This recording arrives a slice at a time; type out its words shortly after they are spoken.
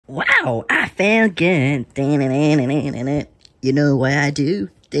Wow, I feel good. You know what I do?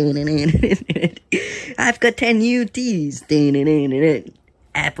 I've got 10 new teas.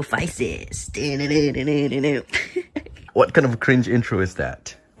 Apophysis. What kind of cringe intro is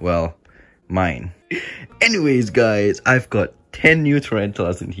that? Well, mine. Anyways, guys, I've got 10 new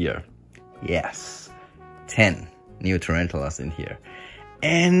tarantulas in here. Yes, 10 new tarantulas in here.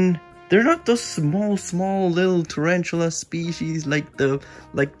 And they're not those small little tarantula species like the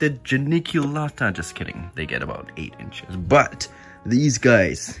geniculata. Just kidding. They get about 8 inches. But these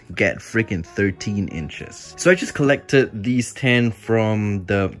guys get freaking 13 inches. So I just collected these 10 from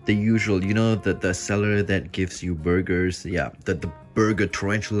the usual, you know, the seller that gives you burgers. Yeah, the burger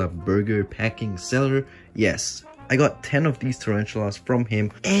tarantula burger packing seller. Yes, I got 10 of these tarantulas from him.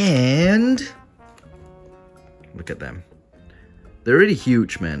 And look at them. They're really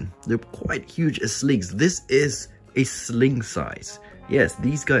huge, man. They're quite huge as slings. This is a sling size. Yes,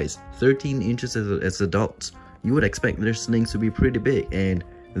 these guys, 13 inches as adults. You would expect their slings to be pretty big, and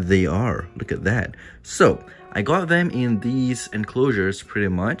they are. Look at that. So, I got them in these enclosures pretty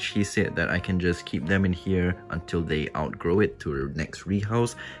much. He said that I can just keep them in here until they outgrow it to their next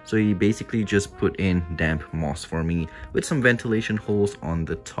rehouse. So he basically just put in damp moss for me with some ventilation holes on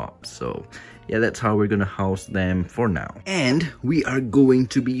the top. So yeah, that's how we're gonna house them for now. And we are going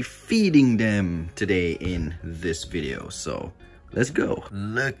to be feeding them today in this video. So let's go.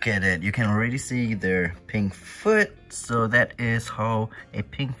 Look at it. You can already see their pink foot. So that is how a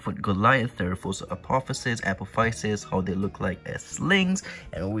pink foot Goliath, Theraphosa apophysis, how they look like as slings.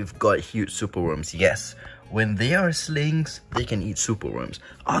 And we've got huge superworms. Yes, when they are slings, they can eat superworms.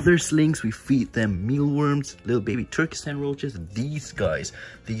 Other slings, we feed them mealworms, little baby Turkestan roaches. These guys,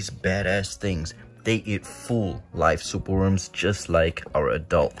 these badass things, they eat full live superworms just like our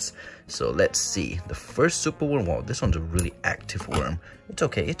adults. So let's see. The first superworm, wow, this one's a really active worm. It's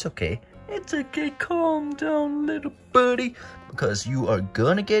okay, it's okay. It's okay, calm down, little buddy, because you are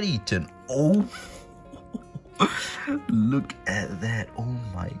gonna get eaten. Oh, look at that. Oh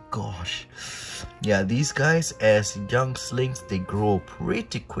my gosh. Yeah, these guys, as young slings, they grow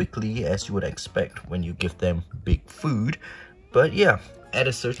pretty quickly, as you would expect when you give them big food. But yeah, at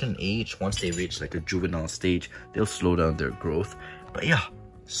a certain age, once they reach like a juvenile stage, they'll slow down their growth. But yeah,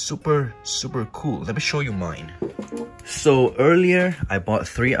 super cool. Let me show you mine. So earlier I bought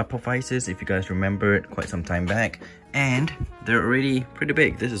 3 apophysis, if you guys remember it, quite some time back, and they're already pretty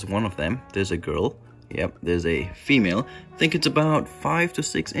big. This is one of them. There's a girl. Yep, there's a female. I think it's about 5 to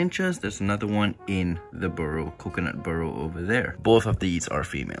 6 inches. There's another one in the burrow, coconut burrow over there. Both of these are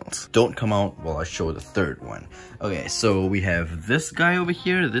females. Don't come out while I show the third one. Okay, so we have this guy over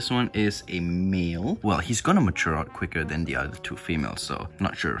here. This one is a male. Well, he's gonna mature out quicker than the other 2 females, so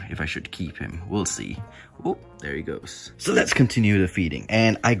not sure if I should keep him. We'll see. Oh, there he goes. So let's continue the feeding.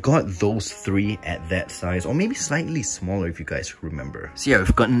 And I got those 3 at that size, or maybe slightly smaller if you guys remember. So yeah,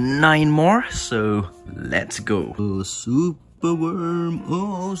 we've got 9 more, so let's go. Oh, superworm,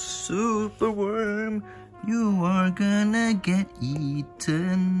 oh, superworm, you are gonna get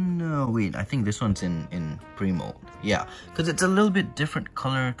eaten. No, wait, I think this one's in pre-molt. Yeah, because it's a little bit different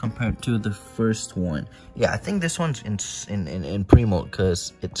color compared to the first one. Yeah, I think this one's in pre-molt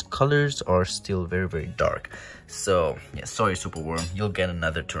because its colors are still very dark. So yeah, sorry superworm, you'll get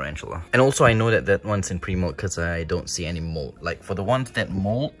another tarantula. And also I know that one's in pre-molt because I don't see any molt. Like for the ones that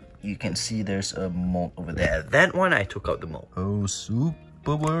molt, you can see there's a molt over there. That one I took out the molt. Oh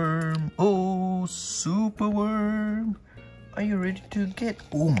superworm, oh superworm, are you ready to get?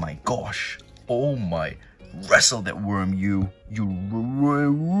 Oh my gosh, oh my. Wrestle that worm, you let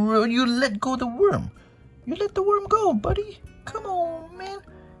go the worm. You let the worm go, buddy. Come on, man.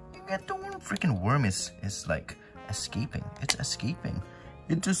 You get the worm. Freaking worm is like escaping. It's escaping.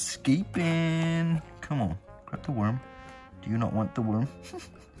 It's escaping. Come on, grab the worm. Do you not want the worm?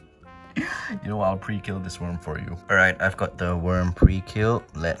 You know what? I'll pre-kill this worm for you. Alright, I've got the worm pre-killed.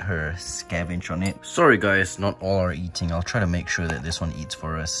 Let her scavenge on it. Sorry guys, not all are eating. I'll try to make sure that this one eats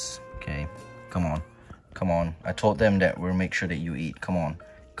for us. Okay, come on. Come on. I told them that we'll make sure that you eat. Come on.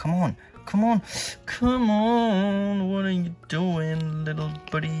 Come on. Come on. Come on. What are you doing, little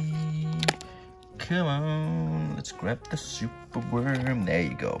buddy? Come on. Let's grab the superworm. There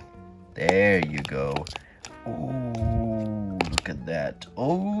you go. There you go. Oh, look at that.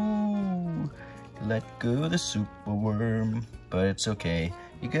 Oh, let go of the superworm. But it's okay.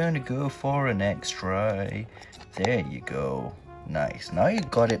 You're going to go for an next try. There you go. Nice. Now you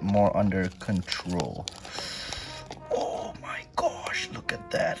got it more under control. Oh my gosh, look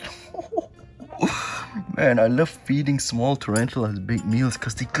at that. Man, I love feeding small tarantulas big meals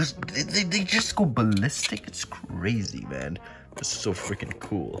because they just go ballistic. It's crazy, man. This is so freaking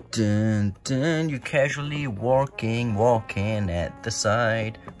cool. Dun dun, you're casually walking at the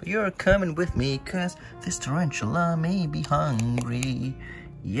side. But you're coming with me, cause this tarantula may be hungry.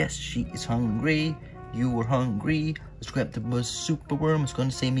 Yes, she is hungry. You were hungry. Let's grab the super worm. It's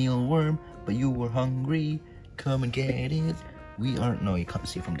gonna say mealworm, but you were hungry. Come and get it. We are, no, you can't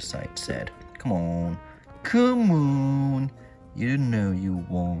see from the side, sad. Come on. Come on. You know you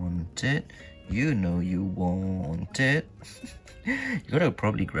want it. You know you want it. You gotta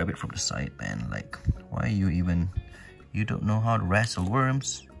probably grab it from the side, man. Like, why are you even... You don't know how to wrestle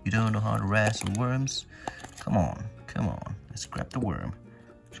worms? You don't know how to wrestle worms? Come on. Come on. Let's grab the worm.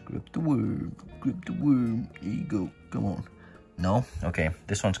 Let's grab the worm. Grab the worm. There you go. Come on. No? Okay.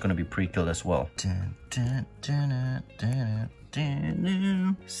 This one's gonna be pre-killed as well. Dun, dun, dun, dun, dun,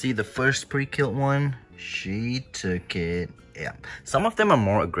 dun. See the first pre-killed one? She took it. Yeah, some of them are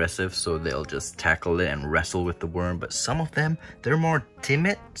more aggressive, so they'll just tackle it and wrestle with the worm, but some of them, they're more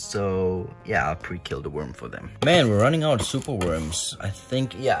timid, so yeah, I'll pre-kill the worm for them. Man, we're running out of super worms. I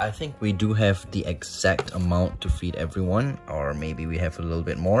think we do have the exact amount to feed everyone, or maybe we have a little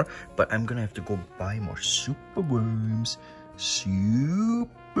bit more, but I'm gonna have to go buy more super worms.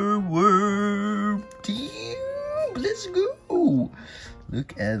 Super worm. Damn, let's go.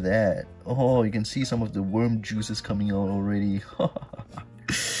 Look at that. Oh, you can see some of the worm juices coming out already.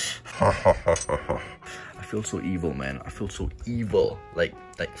 I feel so evil, man. I feel so evil. Like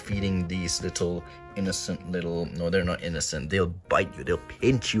feeding these little innocent little... No, they're not innocent. They'll bite you. They'll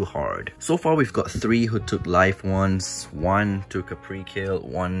pinch you hard. So far, we've got 3 who took live ones. 1 took a pre-kill.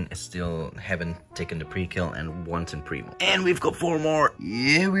 1 is still haven't taken the pre-kill. And 1's in primo. And we've got 4 more.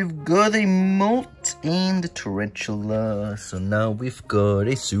 Yeah, we've got a molt and the tarantula. So now we've got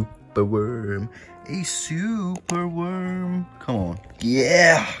a super worm. A super worm. Come on.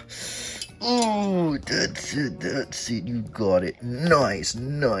 Yeah. Oh, that's it, you got it. Nice,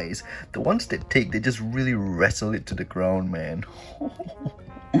 nice. The ones that take, they just really wrestle it to the ground, man.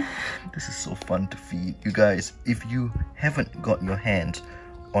 This is so fun to feed. You guys, if you haven't got your hands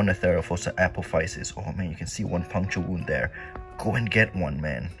on a Theraphosa apophysis, oh man, you can see 1 puncture wound there. Go and get one,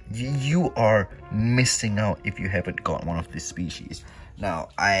 man. You are missing out if you haven't got one of this species. Now,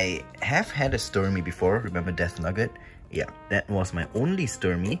 I have had a Sturmy before, remember Death Nugget? Yeah, that was my only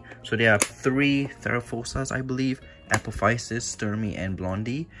Sturmy. So there are 3 Theraphosas, I believe. Apophysis, Sturmy, and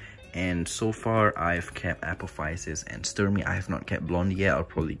Blondie. And so far, I've kept Apophysis and Sturmy. I have not kept Blondie yet. I'll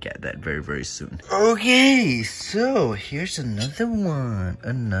probably get that very, very soon. Okay, so here's another one.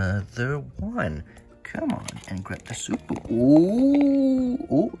 Another one. Come on, and grab the super.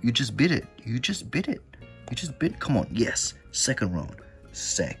 Oh, you just bit it. You just bit it. You just bit. Come on, yes. Second round.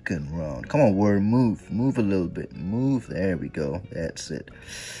 Second round. Come on, worm, move. Move a little bit. Move. There we go. That's it.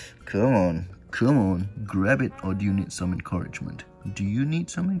 Come on. Come on. Grab it, or do you need some encouragement? Do you need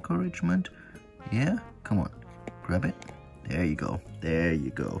some encouragement? Yeah? Come on. Grab it. There you go. There you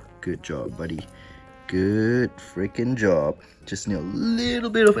go. Good job, buddy. Good freaking job. Just need a little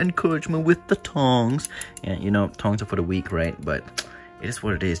bit of encouragement with the tongs. Yeah, you know, tongs are for the weak, right? But it is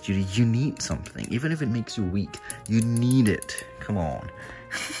what it is. You need something. Even if it makes you weak, you need it. Come on.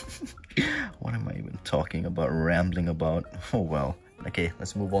 What am I even talking about, rambling about? Oh well. Okay,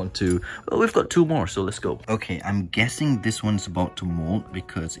 let's move on to... Well, we've got 2 more, so let's go. Okay, I'm guessing this one's about to molt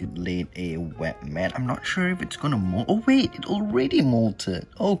because it laid a wet mat. I'm not sure if it's gonna molt. Oh wait, it already molted.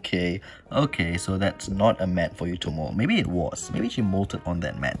 Okay, okay, so that's not a mat for you to molt. Maybe it was. Maybe she molted on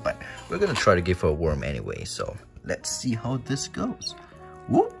that mat, but we're gonna try to give her a worm anyway, so let's see how this goes.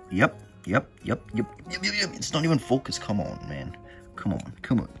 Whoop, yep. It's not even focused. Come on, man. Come on.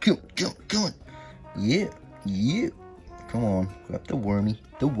 Yeah. Come on, grab the wormy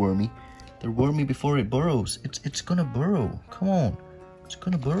before it burrows. It's gonna burrow. Come on, it's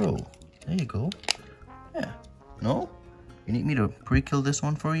gonna burrow. There you go. Yeah. No? You need me to pre-kill this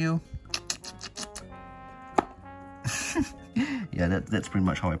one for you? Yeah, that's pretty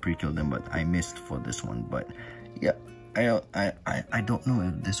much how I pre-killed them, but I missed for this one. But yeah, I don't know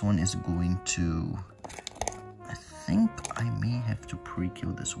if this one is going to... I think I may have to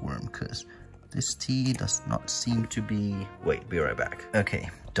pre-kill this worm because this tea does not seem to be... Wait, be right back. Okay,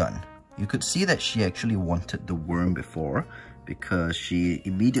 done. You could see that she actually wanted the worm before because she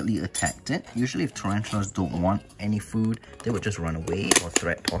immediately attacked it. Usually if tarantulas don't want any food, they would just run away or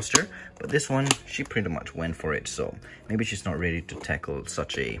threat posture. But this one, she pretty much went for it. So maybe she's not ready to tackle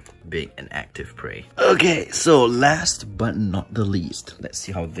such a big and active prey. Okay, so last but not the least, let's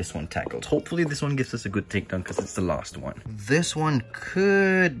see how this one tackles. Hopefully this one gives us a good takedown because it's the last one. This one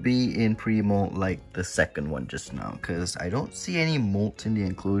could be in pre-molt like the second one just now because I don't see any molt in the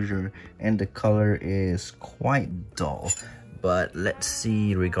enclosure and the color is quite dull. But let's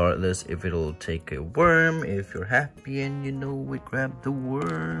see, regardless, if it'll take a worm. If you're happy and you know we grab the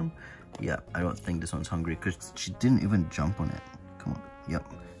worm. Yeah, I don't think this one's hungry because she didn't even jump on it. Come on. Yep.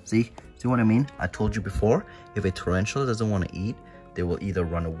 See what I mean? I told you before, if a tarantula doesn't want to eat, they will either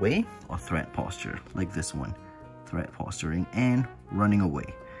run away or threat posture, like this one. Threat posturing and running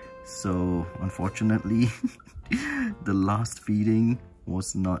away. So unfortunately, the last feeding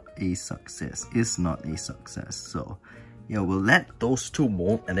was not a success. It's not a success. So yeah, we'll let those two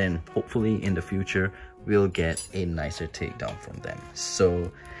molt, and then hopefully in the future we'll get a nicer takedown from them.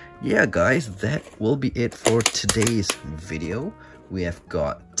 So yeah guys, that will be it for today's video. We have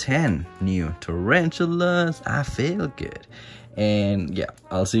got 10 new tarantulas. I feel good. And yeah,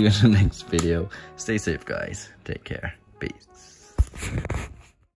 I'll see you in the next video. Stay safe guys. Take care. Peace.